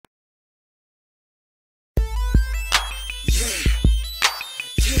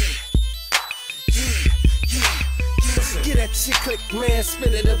She click, man,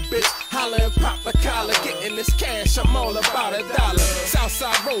 spit it a bitch. Holla and pop a collar. Getting this cash, I'm all about $1.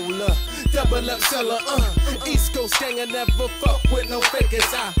 Southside roller, double up seller, East Coast gang, I never fuck with no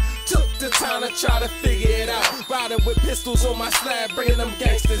fakers. I took the time to try to figure it out. Riding with pistols on my slab, bringing them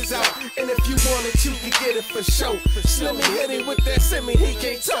gangsters out. And if you want it, you can get it for sure. Slimmy hit him with that semi, he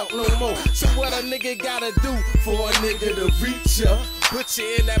can't talk no more. So what a nigga gotta do for a nigga to reach ya? Put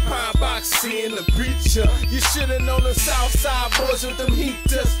you in that pine box, seeing the preacher. You should've known the Southside boys with them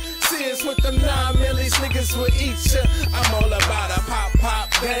heaters. Seeing with them 9 millies, niggas will eat ya. I'm all about a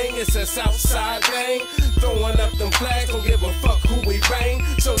pop gang, it's a Southside gang. Throwing up them flags, don't give a fuck who we bang.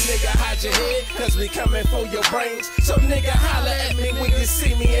 So nigga, hide your head, cause we coming for your brains. So nigga, holla at me when you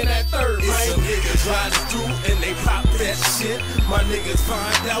see me in that third lane. Some niggas riding through and they pop that shit. My niggas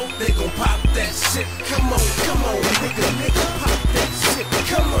find out, they gon' pop that shit. Come on, nigga, pop that shit.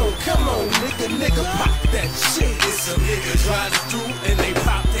 Come on, nigga, pop that shit. It's some niggas riding through and they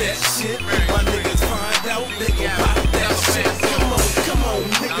pop that shit. My niggas find out, they gon' pop that shit. Come on,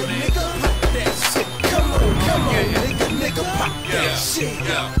 nigga, pop that shit. Come on, nigga, pop that shit.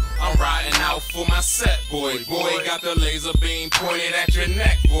 I'm riding out for my set, boy. Got the laser beam pointed at your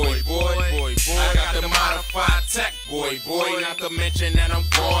neck, boy. I got the modified tech, boy. Not to mention that I'm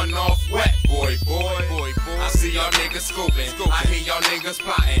going off wet, boy. I see y'all niggas scoping, I hear y'all niggas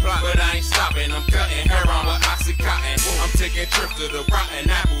plotting, but I ain't stopping. I'm cutting hair on with Oxycontin. I'm taking trips to the Rotten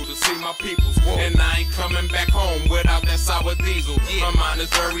Apple to see my peoples, and I ain't coming back home without that sour diesel. My mind is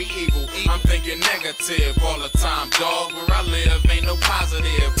very evil. I'm thinking negative all the time, dog. Where I live ain't no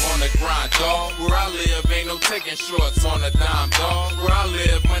positive. On the grind, dog. Where I live ain't no taking shorts on a dime, dog. Where I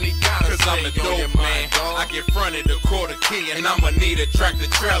live, money gotta stay on your man. I get fronted a quarter key, and I'ma need a tractor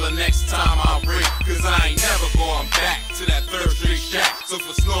trailer next time I rig. Cause I ain't never going back to that 3rd Street shack. So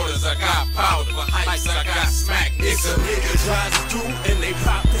for snorters, I got powder. For heights, I got smack. It's some niggas riding through and they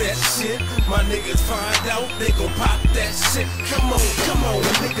pop that shit. My niggas find out, they gon' pop that shit. Come on,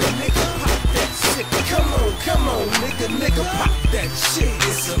 nigga, pop that shit. Come on, nigga, pop that shit.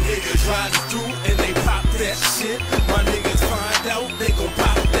 It's some niggas riding through and they pop that shit. My niggas find out, they gon'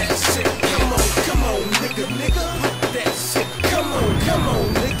 pop that shit. Come on, nigga, pop that shit. Come on,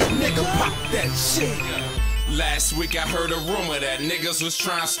 nigga, pop that shit. Last week I heard a rumor that niggas was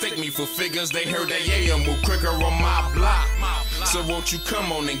trying to stick me for figures. They heard that yeah, move quicker on my block. So won't you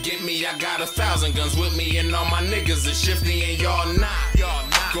come on and get me? I got 1,000 guns with me and all my niggas are shifty and y'all not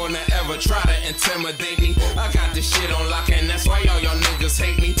gonna ever try to intimidate me. I got this shit on lock and that's why y'all niggas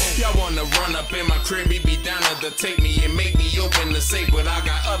hate me. Y'all wanna run up in my crib, be down to take me and make me open the safe, but I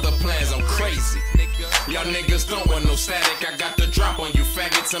got other plans, I'm crazy. Y'all niggas don't want no static, I got the drop on you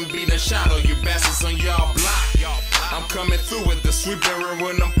faggots and beat a shot on you bastards on y'all block. I'm coming through with the sweeper and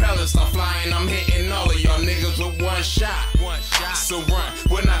when them pellets start flying, I'm hitting all of y'all niggas with one shot. So run,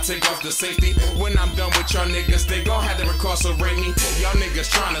 when I take off the safety, when I'm done with y'all niggas, they gon' have to incarcerate me. Y'all niggas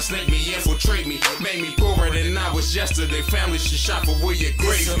trying to snake me, infiltrate me, made me poorer than I was yesterday. Family should shop for where your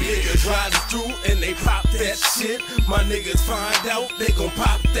grave. Some niggas riding through and they pop that shit. My niggas find out, they gon'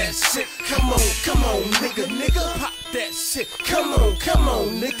 pop that shit. Come on, nigga, pop that shit. Come on,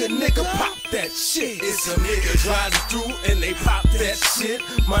 nigga, pop that shit. It's some niggas riding through and they pop that shit.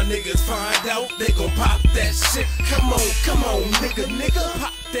 My niggas find out, they gon' pop that shit. Come on, nigga,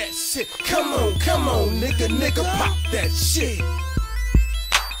 pop that shit. Come on, nigga, pop that shit.